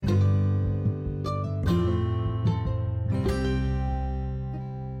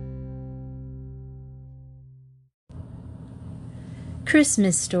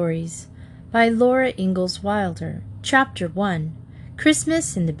Christmas Stories by Laura Ingalls Wilder. Chapter 1.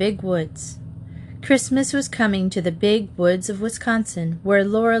 Christmas in the Big Woods. Christmas was coming to the big woods of Wisconsin, where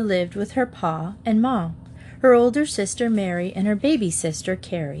Laura lived with her pa and ma, her older sister Mary, and her baby sister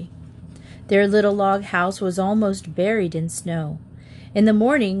Carrie. Their little log house was almost buried in snow. In the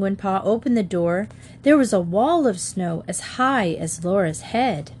morning, when pa opened the door, there was a wall of snow as high as Laura's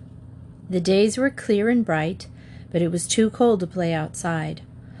head. The days were clear and bright, but it was too cold to play outside.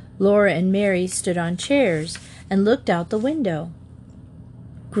 Laura and Mary stood on chairs and looked out the window.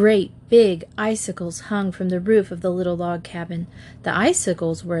 Great big icicles hung from the roof of the little log cabin. The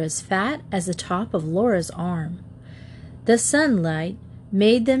icicles were as fat as the top of Laura's arm. The sunlight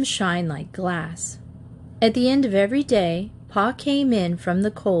made them shine like glass. At the end of every day, Pa came in from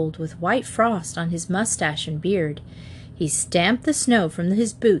the cold with white frost on his mustache and beard. He stamped the snow from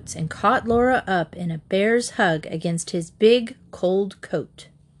his boots and caught Laura up in a bear's hug against his big, cold coat.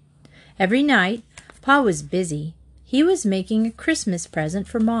 Every night, Pa was busy. He was making a Christmas present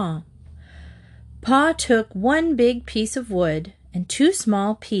for Ma. Pa took one big piece of wood and two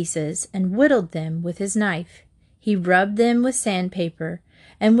small pieces and whittled them with his knife. He rubbed them with sandpaper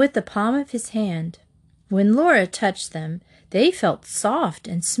and with the palm of his hand. When Laura touched them, they felt soft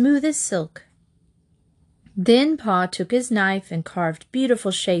and smooth as silk. Then Pa took his knife and carved beautiful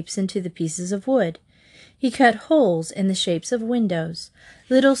shapes into the pieces of wood. He cut holes in the shapes of windows,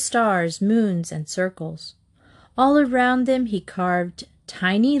 little stars, moons, and circles. All around them he carved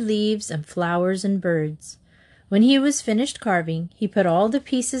tiny leaves and flowers and birds. When he was finished carving, he put all the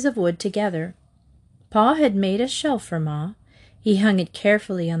pieces of wood together. Pa had made a shelf for Ma. He hung it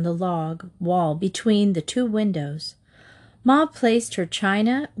carefully on the log wall between the two windows. Ma placed her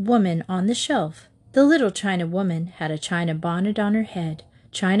china woman on the shelf. The little china woman had a china bonnet on her head.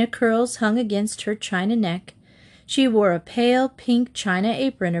 China curls hung against her china neck. She wore a pale pink china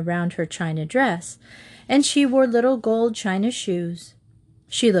apron around her china dress, and she wore little gold china shoes.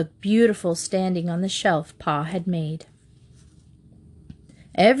 She looked beautiful standing on the shelf Pa had made.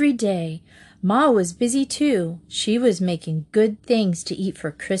 Every day, Ma was busy too. She was making good things to eat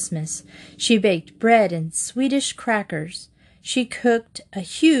for Christmas. She baked bread and Swedish crackers. She cooked a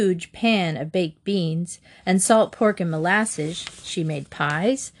huge pan of baked beans and salt pork and molasses. She made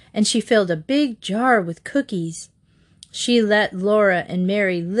pies, and she filled a big jar with cookies. She let Laura and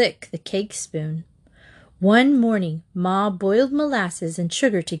Mary lick the cake spoon. One morning, Ma boiled molasses and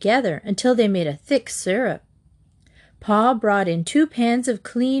sugar together until they made a thick syrup. Pa brought in 2 pans of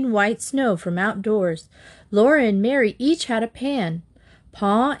clean white snow from outdoors. Laura and Mary each had a pan.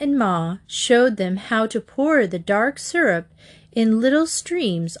 Pa and Ma showed them how to pour the dark syrup in little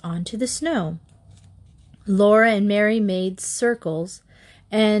streams onto the snow. Laura and Mary made circles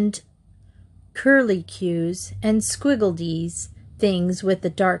and curlicues and squiggledies things with the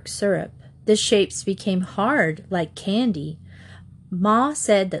dark syrup. The shapes became hard like candy. Ma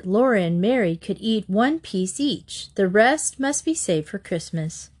said that Laura and Mary could eat 1 piece each. The rest must be saved for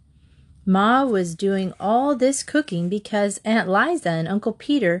Christmas. Ma was doing all this cooking because Aunt Liza and Uncle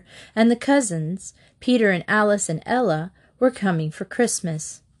Peter and the cousins, Peter and Alice and Ella, were coming for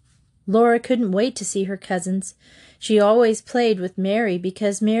Christmas. Laura couldn't wait to see her cousins. She always played with Mary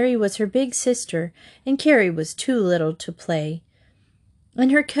because Mary was her big sister and Carrie was too little to play.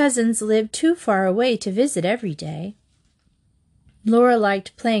 And her cousins lived too far away to visit every day. Laura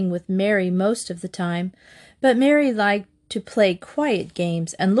liked playing with Mary most of the time, but Mary liked to play quiet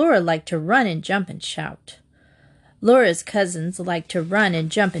games, and Laura liked to run and jump and shout. Laura's cousins liked to run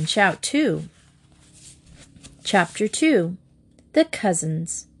and jump and shout too. Chapter 2. The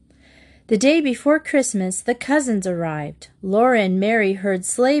Cousins. The day before Christmas, the cousins arrived. Laura and Mary heard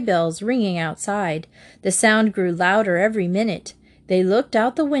sleigh bells ringing outside. The sound grew louder every minute. They looked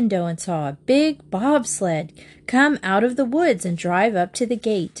out the window and saw a big bobsled come out of the woods and drive up to the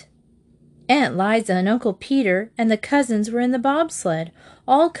gate. Aunt Liza and Uncle Peter and the cousins were in the bobsled,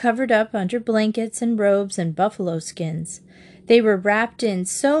 all covered up under blankets and robes and buffalo skins. They were wrapped in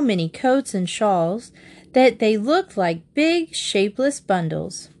so many coats and shawls that they looked like big, shapeless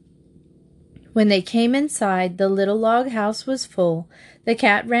bundles. When they came inside, the little log house was full. The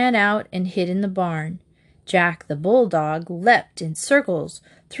cat ran out and hid in the barn. Jack the bulldog leapt in circles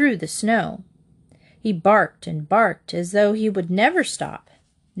through the snow. He barked and barked as though he would never stop.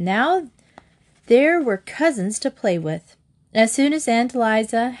 Now there were cousins to play with. As soon as Aunt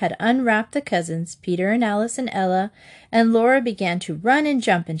Liza had unwrapped the cousins, Peter and Alice and Ella and Laura began to run and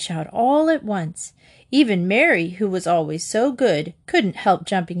jump and shout all at once. Even Mary, who was always so good, couldn't help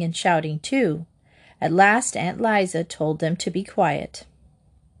jumping and shouting too. At last Aunt Liza told them to be quiet.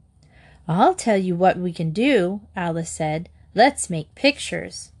 "I'll tell you what we can do," Alice said. Let's make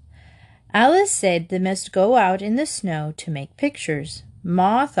pictures." Alice said they must go out in the snow to make pictures.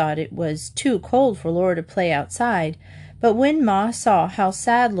 Ma thought it was too cold for Laura to play outside, but when Ma saw how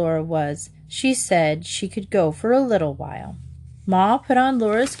sad Laura was, she said she could go for a little while. Ma put on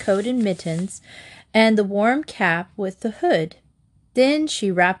Laura's coat and mittens and the warm cap with the hood. Then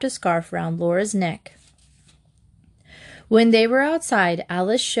she wrapped a scarf round Laura's neck. When they were outside,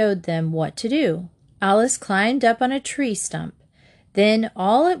 Alice showed them what to do. Alice climbed up on a tree stump. Then,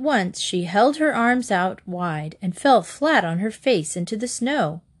 all at once, she held her arms out wide and fell flat on her face into the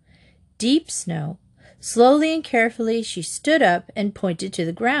snow. Deep snow. Slowly and carefully she stood up and pointed to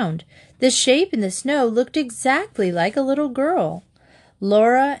the ground. The shape in the snow looked exactly like a little girl.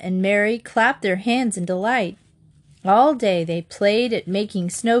 Laura and Mary clapped their hands in delight. All day they played at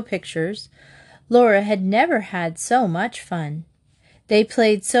making snow pictures. Laura had never had so much fun. They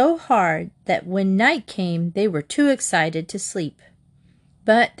played so hard that when night came they were too excited to sleep.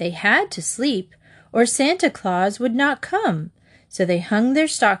 But they had to sleep, or Santa Claus would not come, so they hung their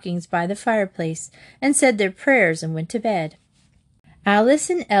stockings by the fireplace and said their prayers and went to bed. Alice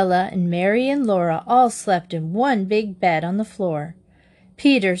and Ella and Mary and Laura all slept in one big bed on the floor.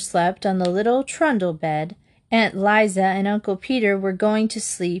 Peter slept on the little trundle bed. Aunt Liza and Uncle Peter were going to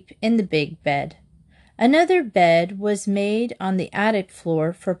sleep in the big bed. Another bed was made on the attic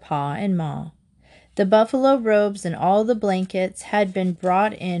floor for Pa and Ma. The buffalo robes and all the blankets had been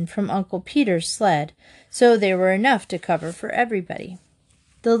brought in from Uncle Peter's sled, so there were enough to cover for everybody.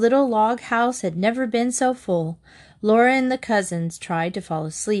 The little log house had never been so full. Laura and the cousins tried to fall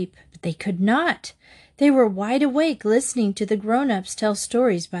asleep, but they could not. They were wide awake listening to the grown-ups tell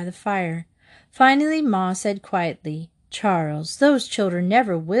stories by the fire. Finally Ma said quietly, "Charles, those children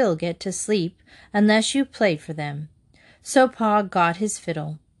never will get to sleep unless you play for them." So Pa got his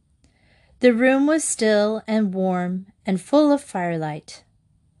fiddle. The room was still and warm and full of firelight.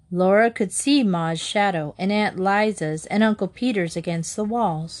 Laura could see Ma's shadow and Aunt Liza's and Uncle Peter's against the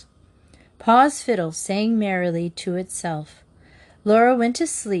walls. Pa's fiddle sang merrily to itself. Laura went to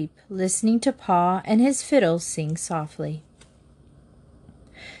sleep, listening to Pa and his fiddle sing softly.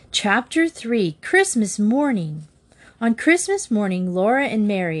 Chapter 3. Christmas Morning. On Christmas morning, Laura and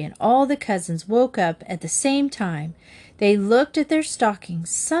Mary and all the cousins woke up at the same time. They looked at their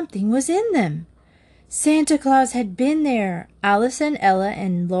stockings. Something was in them. Santa Claus had been there. Alice and Ella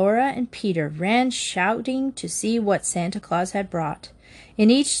and Laura and Peter ran shouting to see what Santa Claus had brought.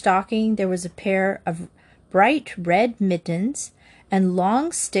 In each stocking there was a pair of bright red mittens and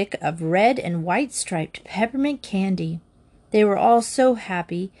long stick of red and white striped peppermint candy. They were all so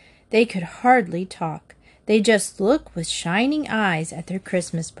happy they could hardly talk. They just looked with shining eyes at their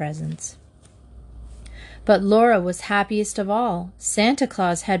Christmas presents. But Laura was happiest of all. Santa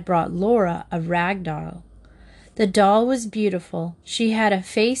Claus had brought Laura a rag doll. The doll was beautiful. She had a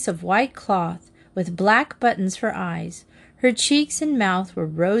face of white cloth with black buttons for eyes. Her cheeks and mouth were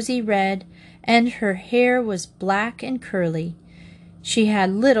rosy red, and her hair was black and curly. She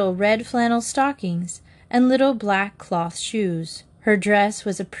had little red flannel stockings and little black cloth shoes. Her dress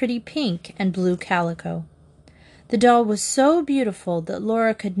was a pretty pink and blue calico. The doll was so beautiful that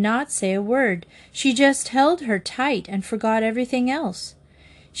Laura could not say a word. She just held her tight and forgot everything else.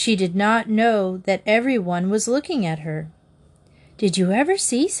 She did not know that everyone was looking at her. "Did you ever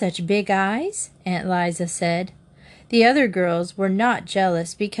see such big eyes?" Aunt Liza said. The other girls were not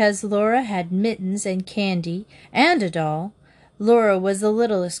jealous because Laura had mittens and candy and a doll. Laura was the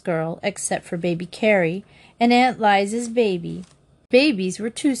littlest girl, except for baby Carrie and Aunt Liza's baby. Babies were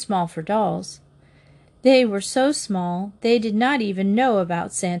too small for dolls. They were so small they did not even know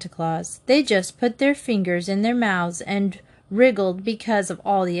about Santa Claus. They just put their fingers in their mouths and wriggled because of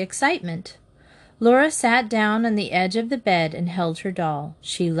all the excitement. Laura sat down on the edge of the bed and held her doll.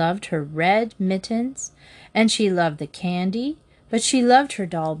 She loved her red mittens, and she loved the candy, but she loved her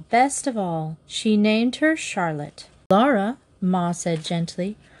doll best of all. She named her Charlotte. "Laura," Ma said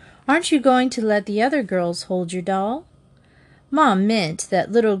gently, "aren't you going to let the other girls hold your doll?" Ma meant that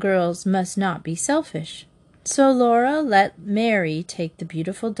little girls must not be selfish. So Laura let Mary take the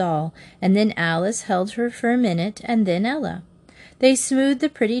beautiful doll, and then Alice held her for a minute, and then Ella. They smoothed the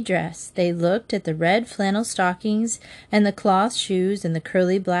pretty dress. They looked at the red flannel stockings and the cloth shoes and the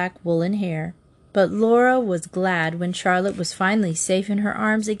curly black woolen hair. But Laura was glad when Charlotte was finally safe in her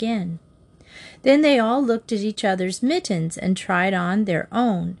arms again. Then they all looked at each other's mittens and tried on their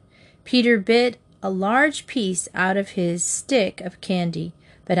own. Peter bit a large piece out of his stick of candy,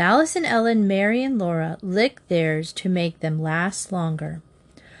 but Alice and Ellen, Mary and Laura licked theirs to make them last longer.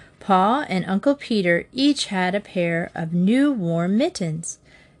 Pa and Uncle Peter each had a pair of new warm mittens.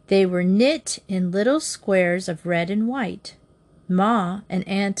 They were knit in little squares of red and white. Ma and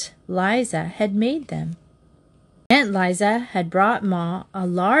Aunt Liza had made them. Aunt Liza had brought Ma a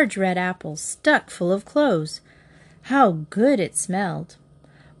large red apple stuck full of cloves. How good it smelled!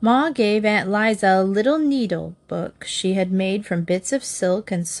 Ma gave Aunt Liza a little needle book she had made from bits of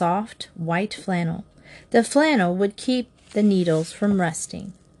silk and soft white flannel. The flannel would keep the needles from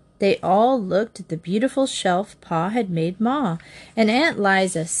rusting. They all looked at the beautiful shelf Pa had made Ma, and Aunt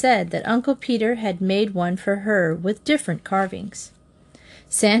Liza said that Uncle Peter had made one for her with different carvings.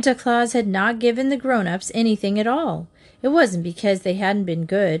 Santa Claus had not given the grown-ups anything at all. It wasn't because they hadn't been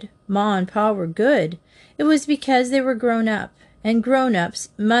good. Ma and Pa were good. It was because they were grown up, and grown-ups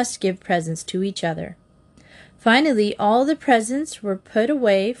must give presents to each other. Finally, all the presents were put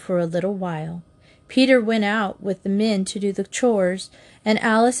away for a little while. Peter went out with the men to do the chores, and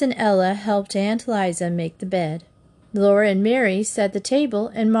Alice and Ella helped Aunt Liza make the bed. Laura and Mary set the table,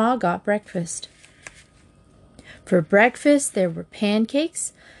 and Ma got breakfast. For breakfast there were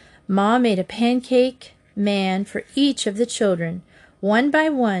pancakes. Ma made a pancake man for each of the children. One by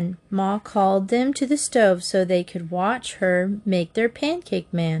one, Ma called them to the stove so they could watch her make their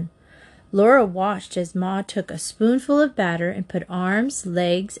pancake man. Laura watched as Ma took a spoonful of batter and put arms,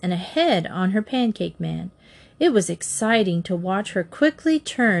 legs, and a head on her pancake man. It was exciting to watch her quickly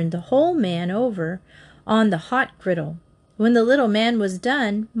turn the whole man over on the hot griddle. When the little man was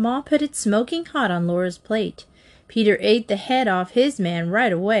done, Ma put it smoking hot on Laura's plate. Peter ate the head off his man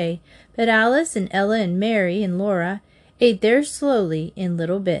right away, but Alice and Ella and Mary and Laura ate theirs slowly in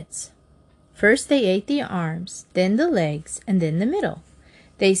little bits. First they ate the arms, then the legs, and then the middle.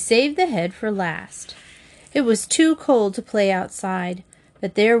 They saved the head for last. It was too cold to play outside,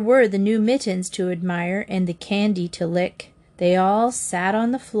 but there were the new mittens to admire and the candy to lick. They all sat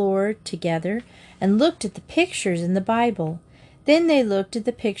on the floor together and looked at the pictures in the Bible. Then they looked at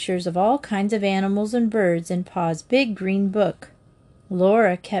the pictures of all kinds of animals and birds in Pa's big green book.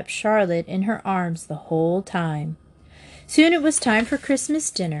 Laura kept Charlotte in her arms the whole time. Soon it was time for Christmas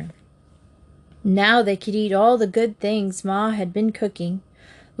dinner. Now they could eat all the good things Ma had been cooking.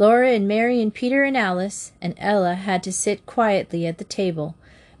 Laura and Mary and Peter and Alice and Ella had to sit quietly at the table,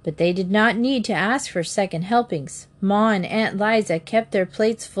 but they did not need to ask for second helpings. Ma and Aunt Liza kept their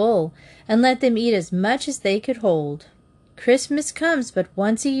plates full and let them eat as much as they could hold. "Christmas comes but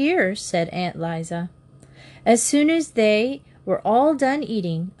once a year," said Aunt Liza. As soon as they were all done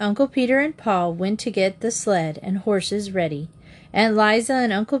eating, Uncle Peter and Pa went to get the sled and horses ready. Aunt Liza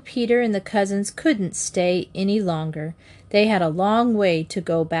and Uncle Peter and the cousins couldn't stay any longer. They had a long way to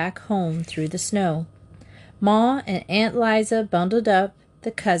go back home through the snow. Ma and Aunt Liza bundled up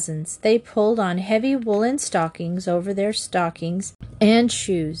the cousins. They pulled on heavy woolen stockings over their stockings and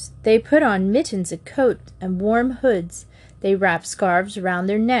shoes. They put on mittens and coats and warm hoods. They wrapped scarves around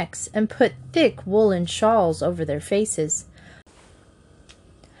their necks and put thick woolen shawls over their faces.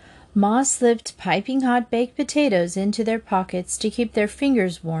 Ma slipped piping hot baked potatoes into their pockets to keep their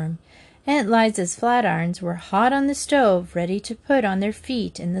fingers warm. Aunt Liza's flat irons were hot on the stove, ready to put on their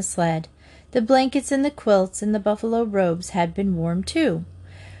feet in the sled. The blankets and the quilts and the buffalo robes had been warm too.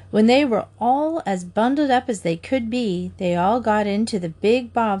 When they were all as bundled up as they could be, they all got into the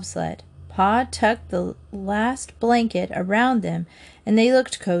big bobsled. Pa tucked the last blanket around them, and they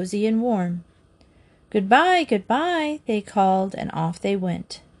looked cozy and warm. "Goodbye, goodbye," they called, and off they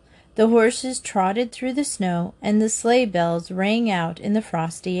went. The horses trotted through the snow, and the sleigh bells rang out in the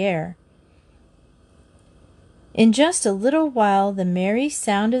frosty air. In just a little while the merry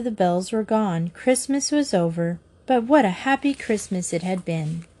sound of the bells were gone. Christmas was over, but what a happy Christmas it had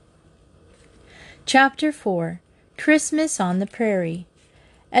been. Chapter 4. Christmas on the Prairie.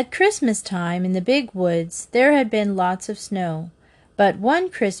 At Christmas time in the big woods there had been lots of snow. But one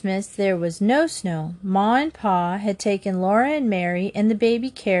Christmas there was no snow. Ma and Pa had taken Laura and Mary and the baby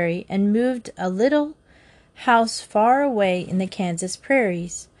Carrie and moved a little house far away in the Kansas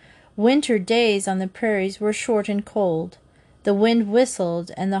prairies. Winter days on the prairies were short and cold. The wind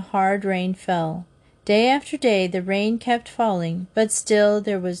whistled and the hard rain fell. Day after day the rain kept falling, but still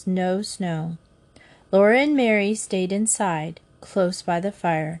there was no snow. Laura and Mary stayed inside, close by the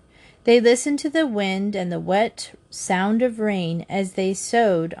fire. They listened to the wind and the wet sound of rain as they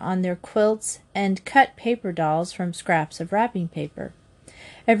sewed on their quilts and cut paper dolls from scraps of wrapping paper.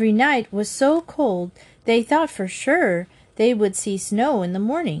 Every night was so cold they thought for sure they would see snow in the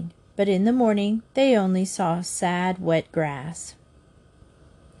morning, but in the morning they only saw sad, wet grass.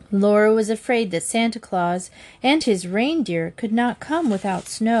 Laura was afraid that Santa Claus and his reindeer could not come without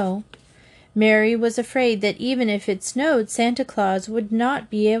snow. Mary was afraid that even if it snowed, Santa Claus would not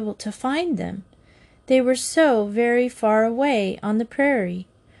be able to find them. They were so very far away on the prairie.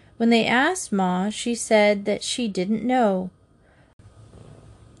 When they asked Ma, she said that she didn't know.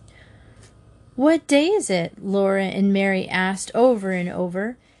 "What day is it?" Laura and Mary asked over and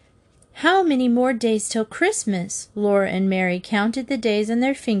over. "How many more days till Christmas?" Laura and Mary counted the days on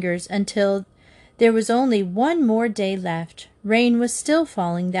their fingers until there was only one more day left. Rain was still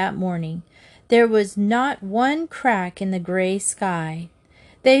falling that morning. There was not one crack in the gray sky.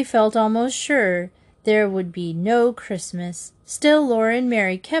 They felt almost sure there would be no Christmas. Still Laura and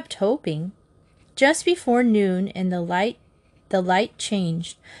Mary kept hoping. Just before noon and the light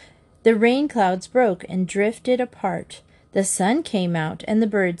changed. The rain clouds broke and drifted apart. The sun came out and the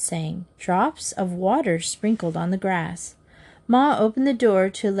birds sang. Drops of water sprinkled on the grass. Ma opened the door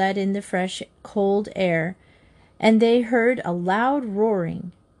to let in the fresh, cold air, and they heard a loud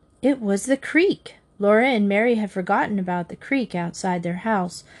roaring. It was the creek. Laura and Mary had forgotten about the creek outside their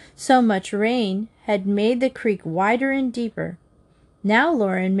house. So much rain had made the creek wider and deeper. Now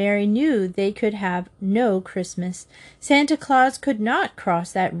Laura and Mary knew they could have no Christmas. Santa Claus could not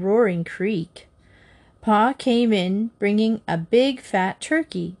cross that roaring creek. Pa came in bringing a big fat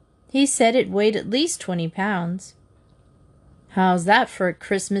turkey. He said it weighed at least 20 pounds. "How's that for a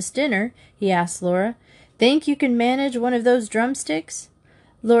Christmas dinner?" he asked Laura. "Think you can manage one of those drumsticks?"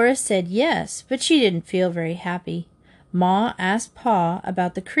 Laura said yes, but she didn't feel very happy. Ma asked Pa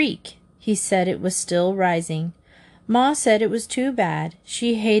about the creek. He said it was still rising. Ma said it was too bad.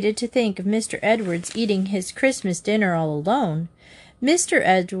 She hated to think of Mr. Edwards eating his Christmas dinner all alone. Mr.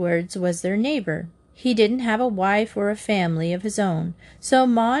 Edwards was their neighbor. He didn't have a wife or a family of his own, so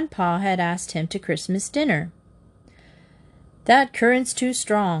Ma and Pa had asked him to Christmas dinner. "That current's too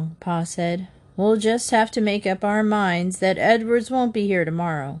strong," Pa said. "We'll just have to make up our minds that Edwards won't be here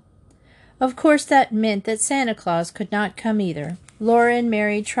tomorrow." Of course that meant that Santa Claus could not come either. Laura and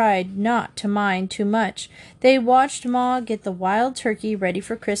Mary tried not to mind too much. They watched Ma get the wild turkey ready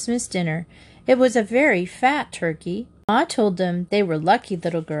for Christmas dinner. It was a very fat turkey. Ma told them they were lucky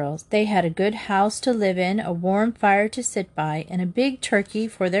little girls. They had a good house to live in, a warm fire to sit by, and a big turkey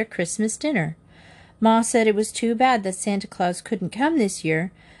for their Christmas dinner. Ma said it was too bad that Santa Claus couldn't come this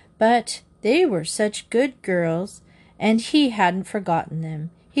year, but they were such good girls, and he hadn't forgotten them.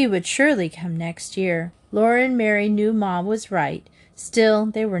 He would surely come next year. Laura and Mary knew Ma was right. Still,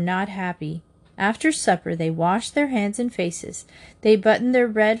 they were not happy. After supper, they washed their hands and faces. They buttoned their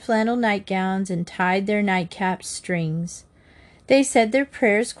red flannel nightgowns and tied their nightcaps strings. They said their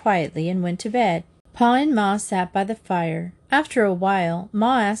prayers quietly and went to bed. Pa and Ma sat by the fire. After a while,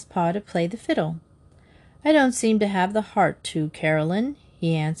 Ma asked Pa to play the fiddle. "I don't seem to have the heart to, Carolyn,"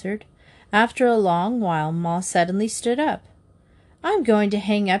 he answered. After a long while, Ma suddenly stood up. "I'm going to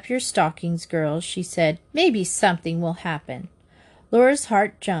hang up your stockings, girls," she said. "Maybe something will happen." Laura's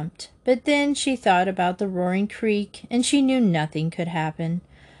heart jumped, but then she thought about the roaring creek, and she knew nothing could happen.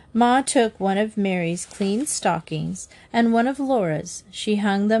 Ma took one of Mary's clean stockings and one of Laura's. She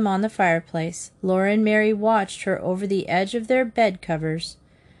hung them on the fireplace. Laura and Mary watched her over the edge of their bed covers.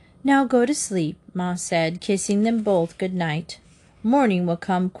 "Now go to sleep," Ma said, kissing them both good night. "Morning will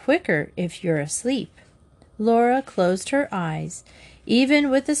come quicker if you're asleep." Laura closed her eyes. Even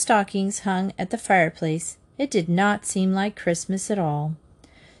with the stockings hung at the fireplace, it did not seem like Christmas at all.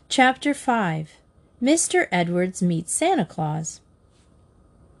 Chapter 5. Mr. Edwards Meets Santa Claus.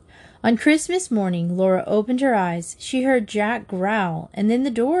 On Christmas morning, Laura opened her eyes. She heard Jack growl, and then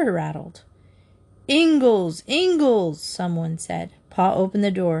the door rattled. "Ingalls! Ingalls!" someone said. Pa opened the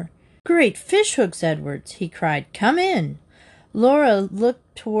door. "Great fishhooks, Edwards!" he cried. "Come in!" Laura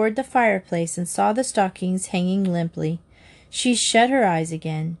looked toward the fireplace and saw the stockings hanging limply. She shut her eyes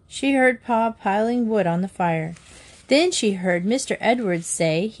again. She heard Pa piling wood on the fire. Then she heard Mr. Edwards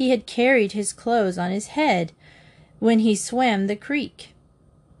say he had carried his clothes on his head when he swam the creek.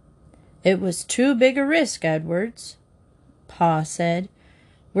 "It was too big a risk, Edwards," Pa said.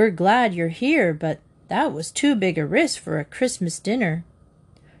 "We're glad you're here, but that was too big a risk for a Christmas dinner."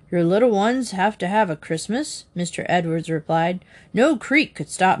 "Your little ones have to have a Christmas," Mr. Edwards replied. "No creek could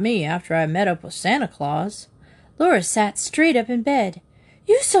stop me after I met up with Santa Claus." Laura sat straight up in bed.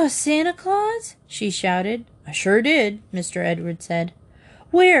 "You saw Santa Claus?" she shouted. "I sure did," Mr. Edwards said.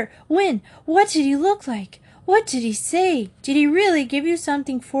 "Where? When? What did he look like? What did he say? Did he really give you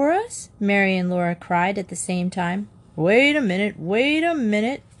something for us?" Mary and Laura cried at the same time. Wait a minute,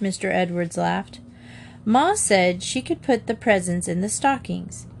 Mr. Edwards laughed. Ma said she could put the presents in the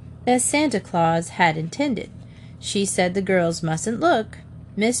stockings, as Santa Claus had intended. She said the girls mustn't look.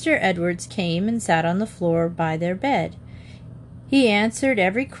 Mr. Edwards came and sat on the floor by their bed. He answered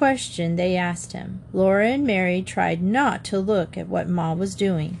every question they asked him. Laura and Mary tried not to look at what Ma was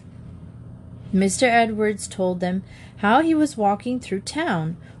doing. Mr. Edwards told them how he was walking through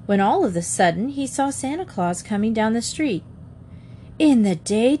town when all of a sudden he saw Santa Claus coming down the street. "In the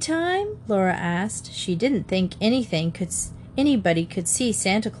daytime?" Laura asked. She didn't think anybody could see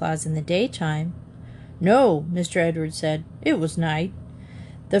Santa Claus in the daytime. "No," Mr. Edwards said. "It was night.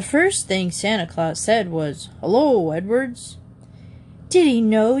 The first thing Santa Claus said was, 'Hello, Edwards.'" "Did he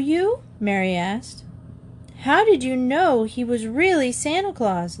know you?" Mary asked. "How did you know he was really Santa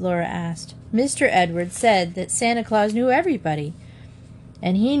Claus?" Laura asked. Mr. Edwards said that Santa Claus knew everybody,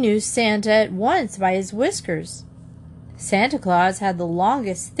 and he knew Santa at once by his whiskers. Santa Claus had the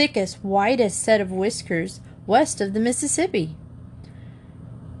longest, thickest, whitest set of whiskers west of the Mississippi.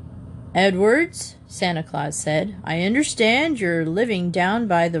 "Edwards," Santa Claus said, "I understand you're living down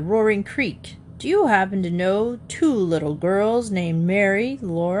by the Roaring Creek. Do you happen to know 2 little girls named Mary,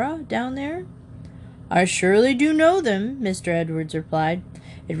 Laura, down there?" "I surely do know them," Mr. Edwards replied.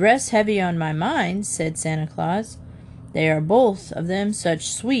 "It rests heavy on my mind," said Santa Claus. "They are both of them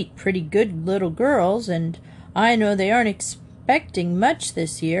such sweet, pretty good little girls, and I know they aren't expecting much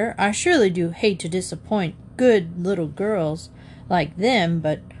this year. I surely do hate to disappoint good little girls like them,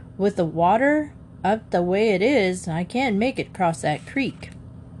 but with the water up the way it is, I can't make it cross that creek."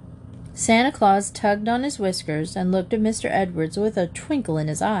 Santa Claus tugged on his whiskers and looked at Mr. Edwards with a twinkle in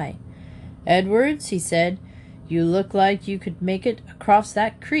his eye. "Edwards," he said, "you look like you could make it across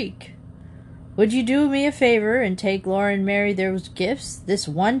that creek. Would you do me a favor and take Laura and Mary those gifts this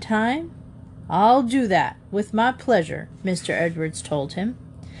one time?" "I'll do that, with my pleasure," Mr. Edwards told him.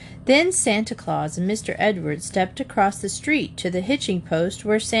 Then Santa Claus and Mr. Edwards stepped across the street to the hitching post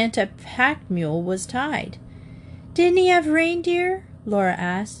where Santa's pack mule was tied. "Didn't he have reindeer?" Laura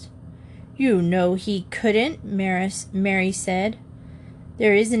asked. "You know he couldn't," Mary said.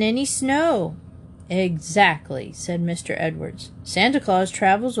 "There isn't any snow." "Exactly," said Mr. Edwards. "Santa Claus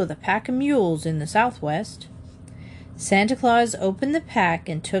travels with a pack of mules in the Southwest." Santa Claus opened the pack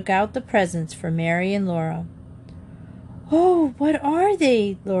and took out the presents for Mary and Laura. "Oh, what are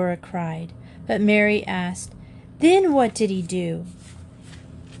they?" Laura cried. But Mary asked, "Then what did he do?"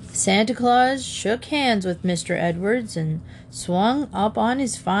 Santa Claus shook hands with Mr. Edwards and swung up on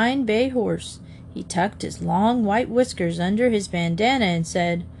his fine bay horse. He tucked his long white whiskers under his bandana and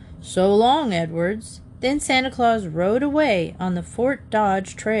said, "So long, Edwards." Then Santa Claus rode away on the Fort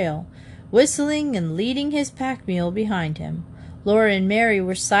Dodge trail, whistling and leading his pack mule behind him. Laura and Mary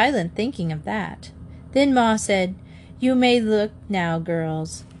were silent, thinking of that. Then Ma said, "You may look now,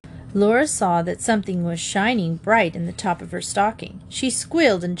 girls." Laura saw that something was shining bright in the top of her stocking. She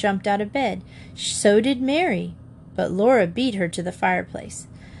squealed and jumped out of bed. So did Mary, but Laura beat her to the fireplace.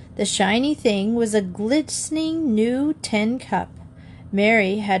 The shiny thing was a glistening new tin cup.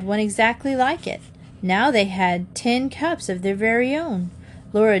 Mary had one exactly like it. Now they had 10 cups of their very own.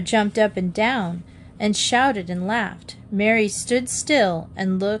 Laura jumped up and down and shouted and laughed. Mary stood still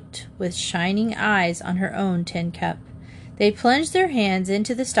and looked with shining eyes on her own tin cup. They plunged their hands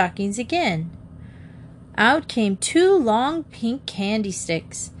into the stockings again. Out came 2 long pink candy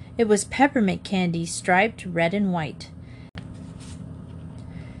sticks. It was peppermint candy striped red and white.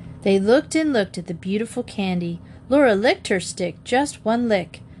 They looked and looked at the beautiful candy. Laura licked her stick, just 1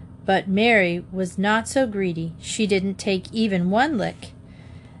 lick. But Mary was not so greedy. She didn't take even 1 lick.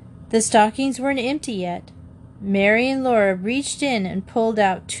 The stockings weren't empty yet. Mary and Laura reached in and pulled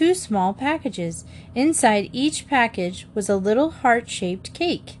out 2 small packages. Inside each package was a little heart-shaped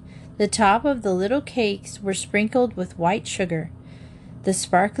cake. The top of the little cakes were sprinkled with white sugar. The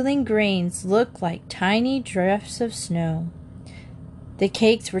sparkling grains looked like tiny drifts of snow. The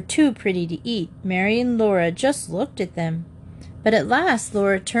cakes were too pretty to eat. Mary and Laura just looked at them. But at last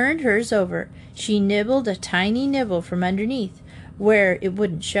Laura turned hers over. She nibbled a tiny nibble from underneath, where it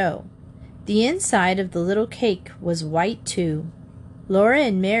wouldn't show. The inside of the little cake was white too. Laura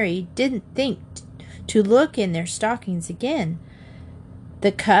and Mary didn't think to look in their stockings again.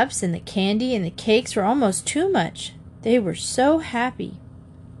 The cups and the candy and the cakes were almost too much. They were so happy.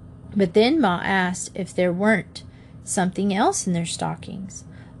 But then Ma asked if there weren't something else in their stockings.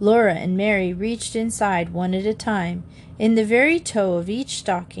 Laura and Mary reached inside one at a time. In the very toe of each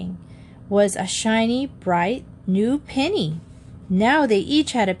stocking was a shiny, bright, new penny. Now they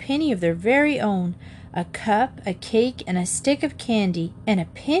each had a penny of their very own, a cup, a cake, and a stick of candy, and a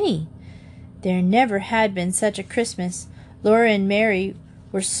penny. There never had been such a Christmas. Laura and Mary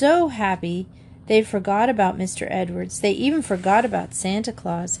were so happy they forgot about Mr. Edwards. They even forgot about Santa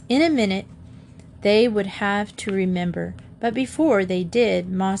Claus. In a minute, they would have to remember. But before they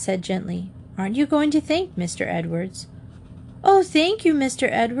did, Ma said gently, "Aren't you going to thank Mr. Edwards?" "Oh, thank you, Mr.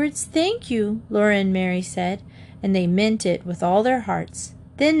 Edwards, thank you," Laura and Mary said, and they meant it with all their hearts.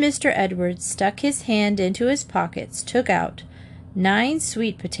 Then Mr. Edwards stuck his hand into his pockets, took out 9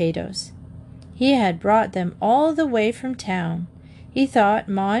 sweet potatoes. He had brought them all the way from town. He thought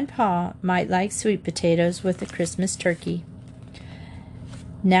Ma and Pa might like sweet potatoes with a Christmas turkey.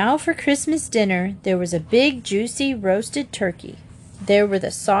 Now for Christmas dinner there was a big juicy roasted turkey. There were the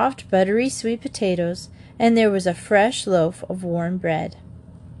soft buttery sweet potatoes, and there was a fresh loaf of warm bread.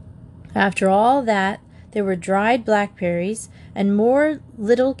 After all that there were dried blackberries and more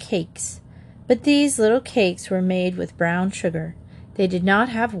little cakes. But these little cakes were made with brown sugar. They did not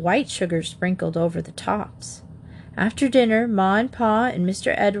have white sugar sprinkled over the tops. After dinner, Ma and Pa and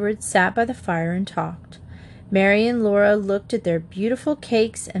Mr. Edwards sat by the fire and talked. Mary and Laura looked at their beautiful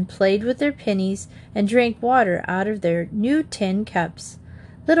cakes and played with their pennies and drank water out of their new tin cups.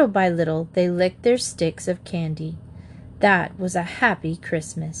 Little by little they licked their sticks of candy. That was a happy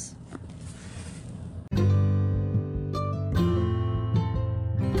Christmas.